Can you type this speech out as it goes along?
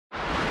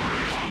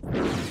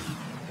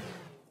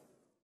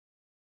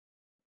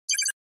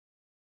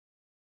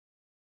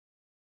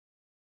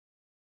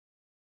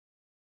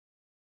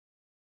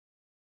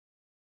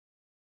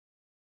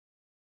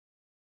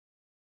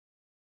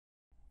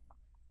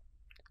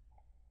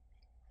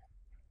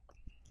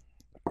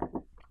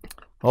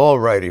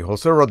Alrighty,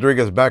 Jose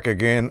Rodriguez back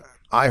again.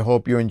 I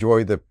hope you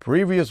enjoyed the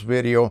previous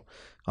video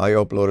I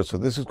uploaded. So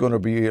this is going to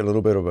be a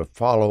little bit of a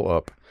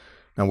follow-up.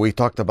 And we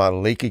talked about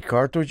leaky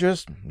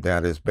cartridges.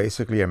 That is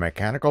basically a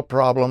mechanical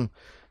problem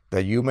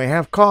that you may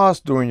have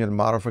caused during your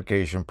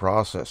modification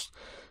process.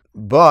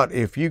 But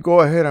if you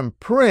go ahead and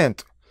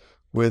print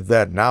with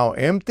that now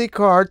empty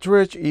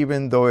cartridge,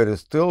 even though it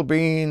is still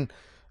being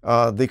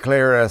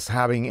declared as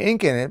having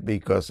ink in it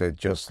because it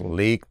just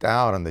leaked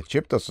out and the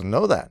chip doesn't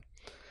know that,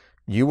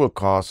 you will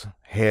cause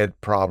head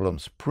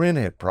problems, print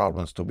head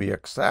problems to be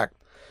exact.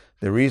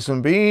 The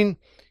reason being,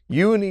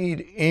 you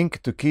need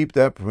ink to keep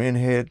that print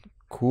head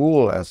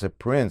cool as it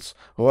prints,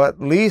 or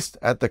at least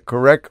at the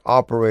correct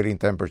operating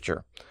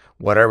temperature,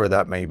 whatever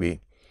that may be.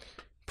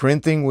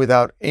 Printing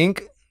without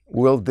ink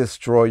will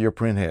destroy your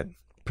print head,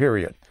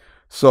 period.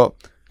 So,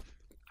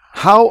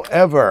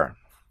 however,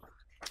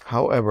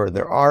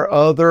 there are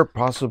other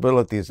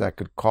possibilities that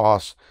could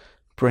cause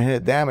print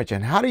head damage.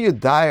 And how do you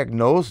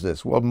diagnose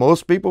this? Well,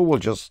 most people will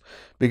just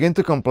begin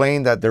to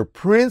complain that their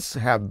prints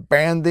have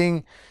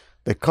banding.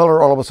 The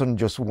color all of a sudden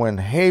just went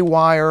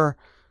haywire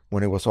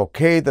when it was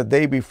okay the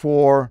day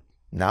before.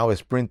 Now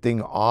it's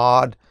printing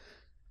odd.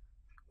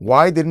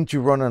 Why didn't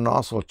you run a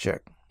nozzle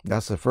check?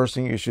 That's the first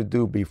thing you should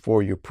do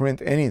before you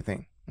print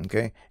anything,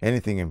 okay?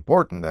 Anything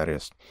important, that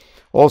is.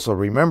 Also,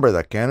 remember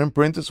that Canon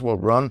printers will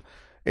run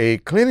a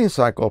cleaning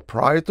cycle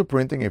prior to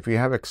printing if you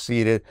have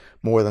exceeded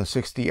more than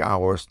 60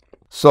 hours.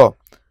 So,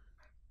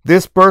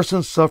 this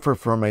person suffered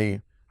from a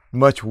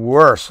much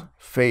worse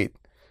fate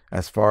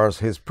as far as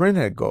his print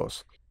head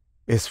goes.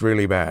 It's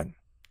really bad.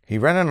 He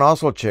ran a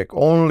nozzle check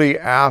only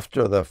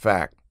after the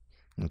fact.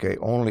 Okay,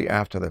 only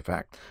after the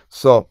fact.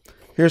 So,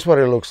 here's what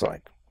it looks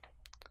like.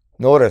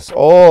 Notice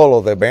all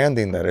of the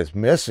banding that is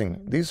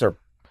missing. These are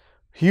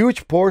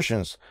huge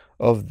portions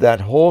of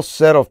that whole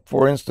set of,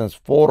 for instance,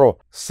 photo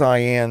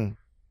cyan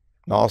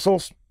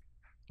nozzles.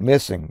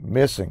 Missing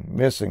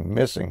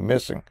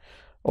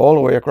all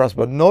the way across.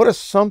 But notice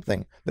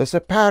something. There's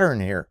a pattern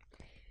here.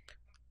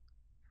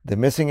 The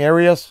missing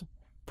areas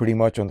pretty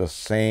much on the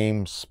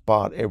same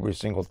spot every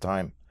single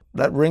time.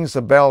 That rings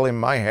a bell in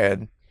my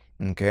head.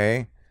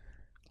 Okay.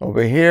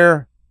 Over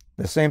here,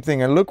 the same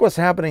thing. And look what's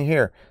happening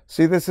here.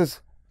 See, this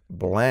is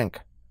blank.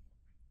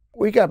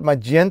 We got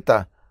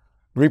magenta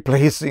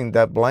replacing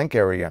that blank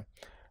area.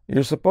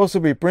 You're supposed to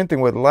be printing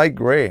with light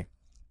gray,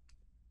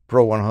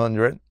 Pro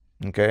 100.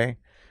 Okay.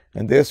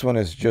 And this one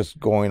is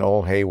just going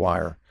all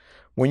haywire.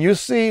 When you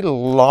see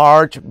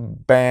large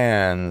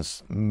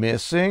bands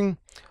missing,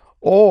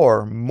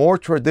 or more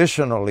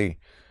traditionally,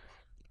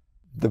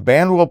 the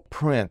band will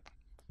print,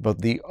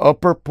 but the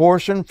upper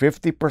portion,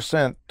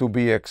 50% to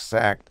be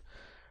exact,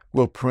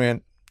 will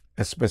print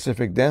a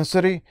specific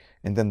density,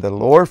 and then the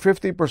lower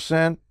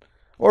 50%,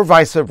 or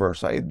vice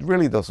versa. It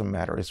really doesn't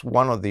matter. It's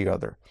one or the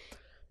other.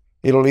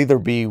 It'll either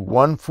be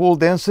one full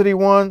density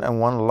one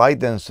and one light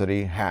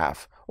density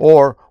half,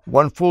 or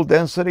one full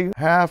density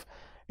half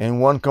and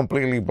one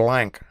completely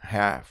blank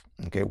half.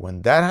 Okay,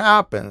 when that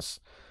happens,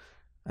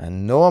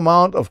 and no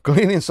amount of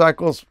cleaning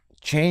cycles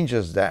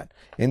changes that.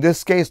 In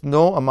this case,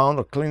 no amount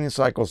of cleaning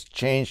cycles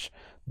change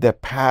the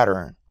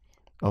pattern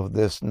of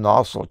this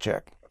nozzle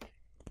check.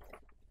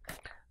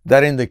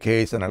 That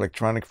indicates an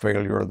electronic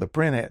failure of the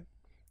print head.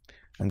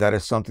 And that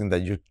is something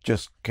that you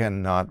just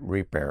cannot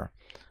repair.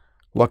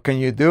 What can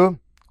you do?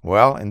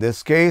 Well, in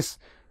this case,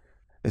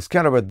 it's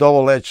kind of a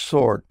double-edged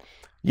sword.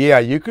 Yeah,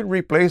 you could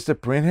replace the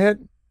print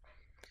head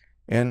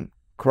and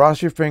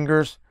cross your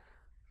fingers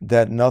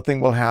that nothing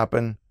will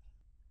happen,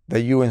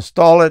 that you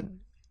install it.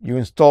 You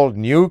installed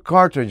new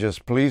cartridges.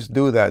 Please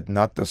do that,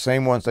 not the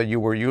same ones that you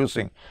were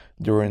using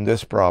during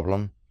this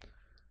problem,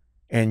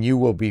 and you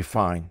will be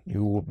fine.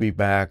 You will be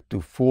back to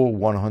full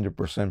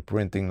 100%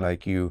 printing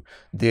like you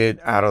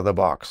did out of the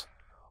box.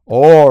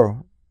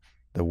 Or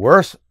the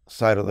worst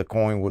side of the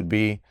coin would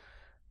be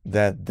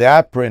that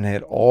that print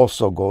head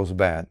also goes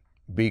bad,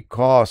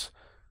 because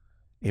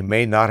it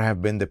may not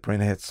have been the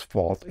print head's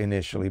fault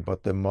initially,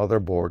 but the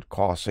motherboard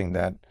causing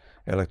that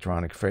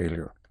electronic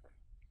failure.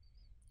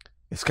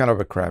 It's kind of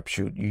a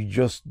crapshoot. You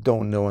just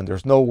don't know, and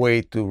there's no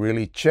way to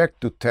really check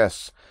to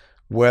test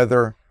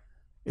whether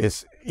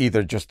it's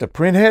either just the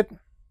print head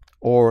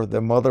or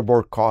the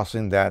motherboard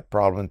causing that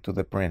problem to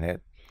the print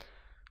head.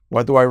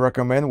 What do I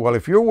recommend? Well,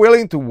 if you're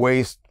willing to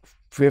waste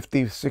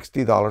 $50,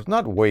 $60,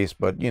 not waste,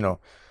 but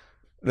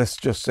let's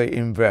just say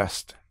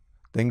invest,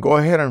 then go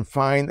ahead and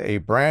find a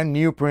brand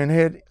new print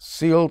head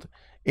sealed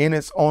in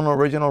its own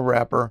original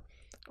wrapper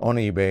on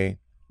eBay,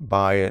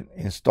 buy it,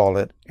 install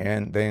it,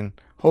 and then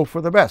hope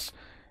for the best.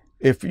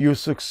 If you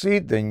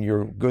succeed, then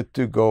you're good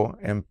to go.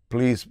 And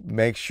please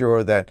make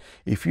sure that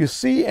if you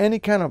see any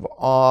kind of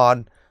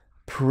odd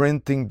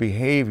printing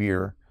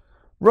behavior,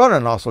 run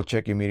a nozzle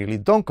check immediately.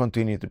 Don't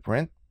continue to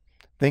print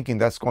thinking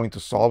that's going to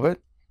solve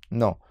it.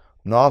 No,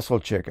 nozzle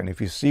check. And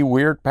if you see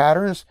weird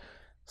patterns,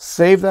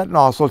 save that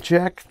nozzle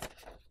check,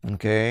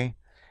 okay,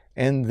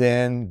 and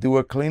then do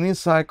a cleaning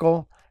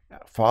cycle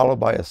followed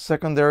by a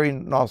secondary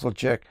nozzle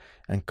check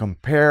and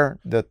compare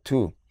the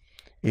two.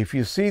 If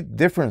you see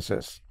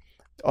differences,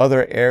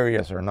 other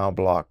areas are now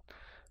blocked,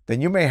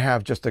 then you may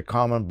have just a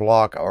common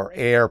block or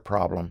air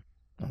problem,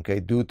 okay,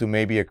 due to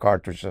maybe a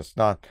cartridge that's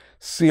not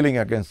sealing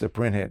against the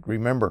printhead.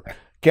 Remember,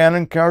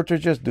 Canon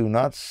cartridges do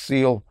not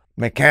seal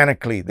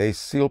mechanically, they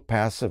seal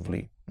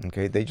passively,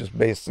 okay? They just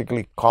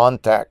basically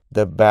contact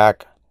the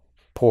back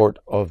port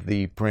of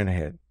the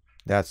printhead.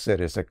 That's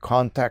it. It's a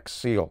contact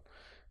seal.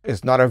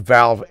 It's not a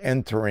valve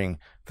entering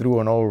through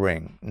an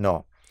O-ring.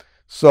 No.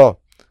 So,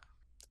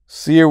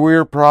 see a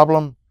weird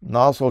problem?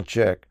 Nozzle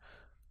check.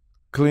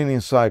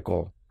 Cleaning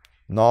cycle.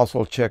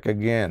 Nozzle check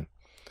again.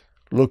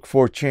 Look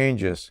for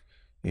changes.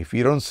 If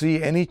you don't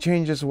see any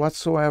changes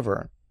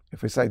whatsoever,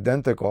 if it's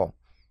identical,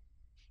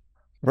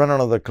 run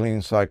another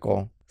cleaning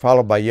cycle,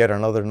 followed by yet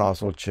another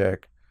nozzle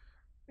check,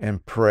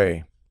 and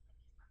pray.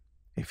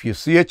 If you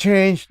see a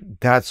change,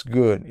 that's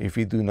good. If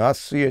you do not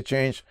see a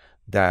change,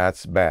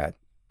 that's bad.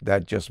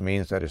 That just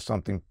means that it's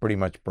something pretty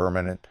much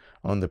permanent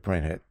on the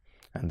printhead.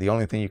 And the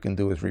only thing you can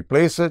do is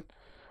replace it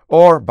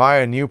or buy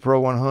a new Pro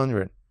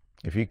 100.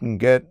 If you can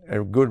get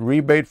a good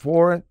rebate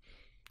for it,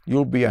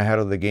 you'll be ahead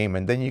of the game.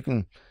 And then you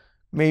can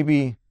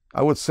maybe,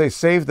 I would say,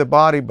 save the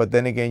body, but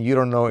then again, you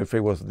don't know if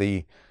it was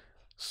the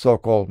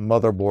so-called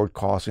motherboard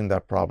causing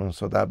that problem,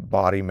 so that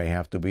body may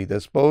have to be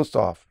disposed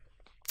of.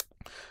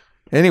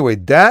 Anyway,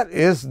 that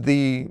is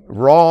the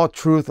raw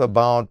truth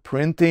about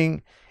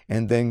printing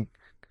and then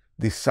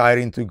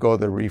deciding to go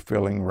the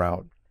refilling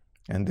route.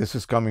 And this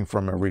is coming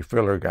from a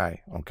refiller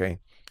guy, okay?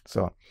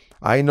 So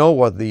I know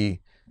what the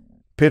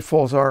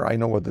pitfalls are, I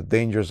know what the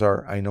dangers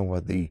are, I know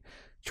what the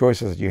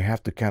choices you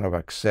have to kind of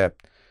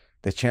accept,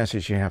 the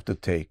chances you have to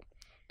take.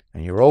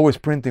 And you're always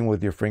printing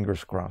with your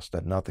fingers crossed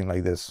that nothing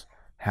like this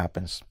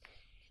happens.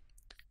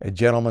 A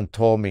gentleman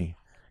told me,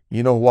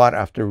 you know what,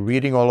 after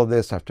reading all of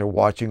this, after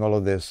watching all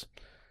of this,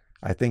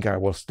 I think I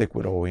will stick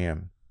with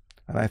OEM.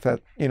 And I thought,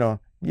 you know,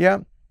 yeah,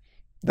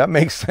 that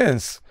makes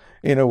sense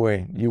in a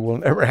way. You will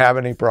never have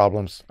any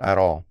problems at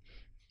all,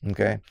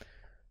 okay?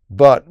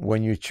 But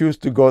when you choose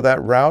to go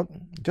that route,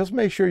 just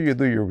make sure you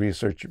do your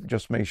research.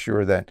 Just make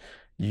sure that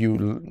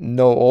you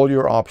know all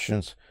your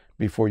options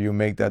before you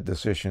make that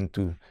decision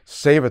to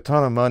save a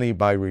ton of money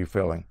by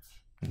refilling,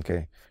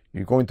 okay?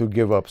 You're going to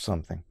give up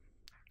something.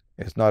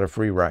 It's not a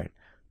free ride.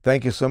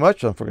 Thank you so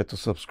much. Don't forget to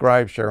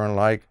subscribe, share, and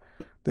like.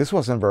 This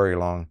wasn't very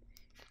long.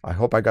 I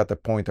hope I got the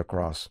point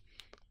across.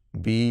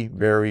 Be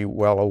very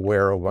well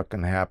aware of what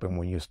can happen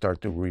when you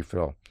start to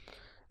refill.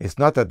 It's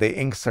not that the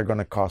inks are going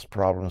to cause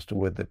problems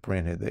with the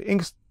printhead. The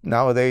inks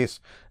nowadays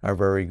are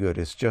very good.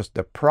 It's just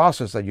the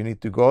process that you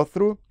need to go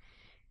through.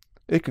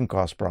 It can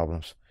cause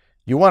problems.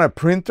 You want a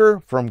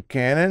printer from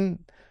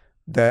Canon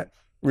that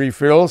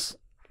refills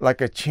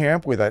like a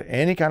champ without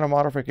any kind of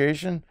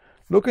modification?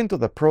 Look into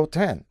the Pro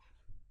 10.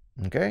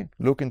 Okay?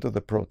 Look into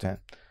the Pro 10.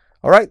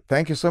 All right.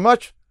 Thank you so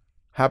much.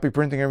 Happy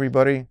printing,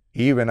 everybody,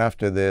 even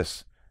after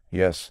this.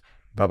 Yes.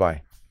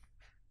 Bye-bye.